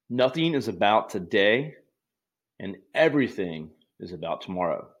Nothing is about today, and everything is about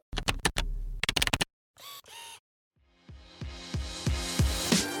tomorrow.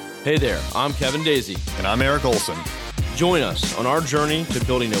 Hey there, I'm Kevin Daisy. And I'm Eric Olson. Join us on our journey to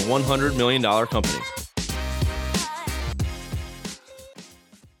building a $100 million company.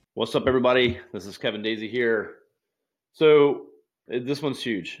 What's up, everybody? This is Kevin Daisy here. So this one's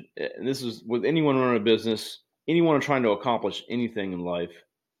huge. And this is with anyone running a business, anyone trying to accomplish anything in life.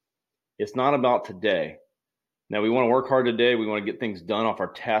 It's not about today. Now, we want to work hard today. We want to get things done off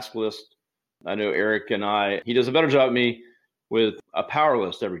our task list. I know Eric and he does a better job than me with a power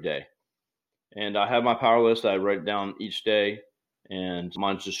list every day. And I have my power list. I write it down each day, and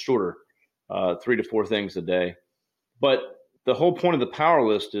mine's just shorter, 3 to 4 things a day. But the whole point of the power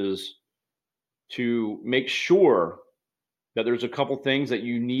list is to make sure that there's a couple things that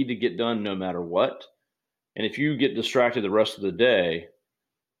you need to get done no matter what. And if you get distracted the rest of the day,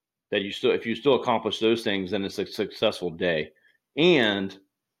 if you still accomplish those things, then it's a successful day. And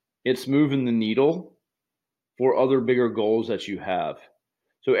it's moving the needle for other bigger goals that you have.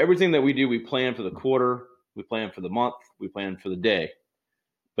 So everything that we do, we plan for the quarter, we plan for the month, we plan for the day.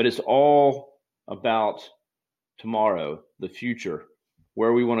 But it's all about tomorrow, the future,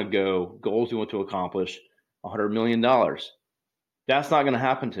 where we want to go, goals we want to accomplish, $100 million. That's not going to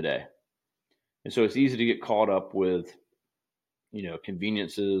happen today. And so it's easy to get caught up with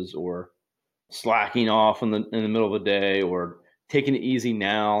conveniences or slacking off in the middle of the day, or taking it easy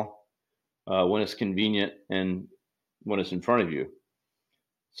now when it's convenient and when it's in front of you.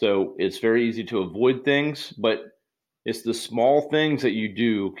 So it's very easy to avoid things, but it's the small things that you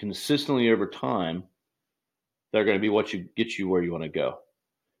do consistently over time that are going to be what get you where you want to go.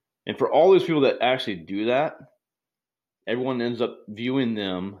 And for all those people that actually do that, everyone ends up viewing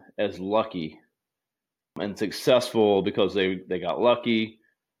them as lucky and successful because they got lucky.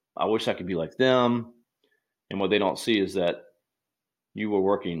 I wish I could be like them. And what they don't see is that you were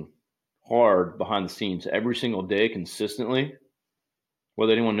working hard behind the scenes every single day consistently,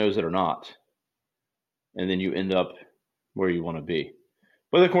 whether anyone knows it or not. And then you end up where you want to be.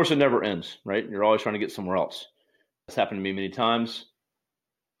 But of course, it never ends, right? You're always trying to get somewhere else. That's happened to me many times.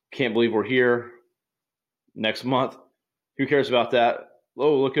 Can't believe we're here next month. Who cares about that?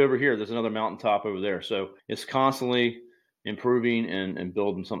 Oh, look over here. There's another mountaintop over there. So it's constantly improving and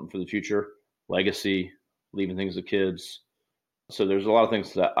building something for the future, legacy, leaving things to kids. So there's a lot of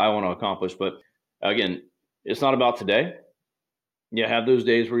things that I want to accomplish. But again, it's not about today. Yeah, have those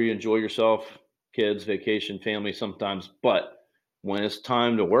days where you enjoy yourself, kids, vacation, family sometimes. But when it's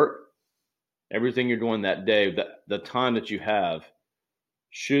time to work, everything you're doing that day, the time that you have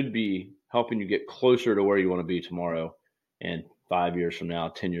should be helping you get closer to where you want to be tomorrow and 5 years from now,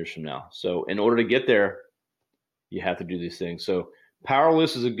 10 years from now. So in order to get there, you have to do these things. So power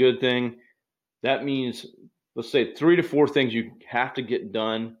list is a good thing. That means, let's say 3 to 4 things you have to get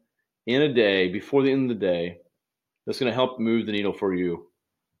done in a day before the end of the day. That's going to help move the needle for you.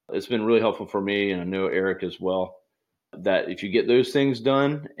 It's been really helpful for me, and I know Eric as well, that if you get those things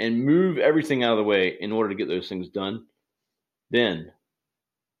done and move everything out of the way in order to get those things done, then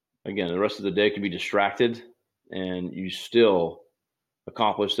again, the rest of the day can be distracted and you still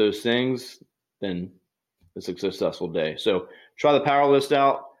accomplish those things, then it's a successful day. So try the power list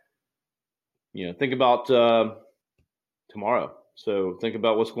out. Think about tomorrow. So think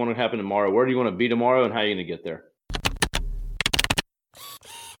about what's going to happen tomorrow. Where do you want to be tomorrow, and how are you going to get there?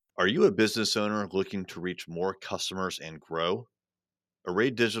 Are you a business owner looking to reach more customers and grow?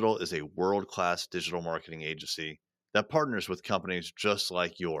 Array Digital is a world-class digital marketing agency that partners with companies just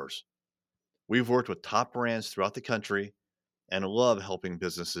like yours. We've worked with top brands throughout the country and love helping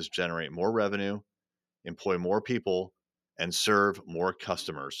businesses generate more revenue, employ more people, and serve more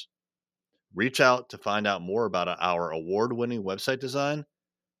customers. Reach out to find out more about our award-winning website design,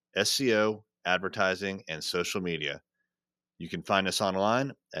 SEO, advertising, and social media. You can find us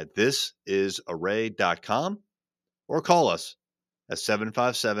online at thisisarray.com or call us at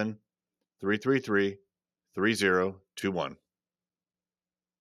 757-333-3021.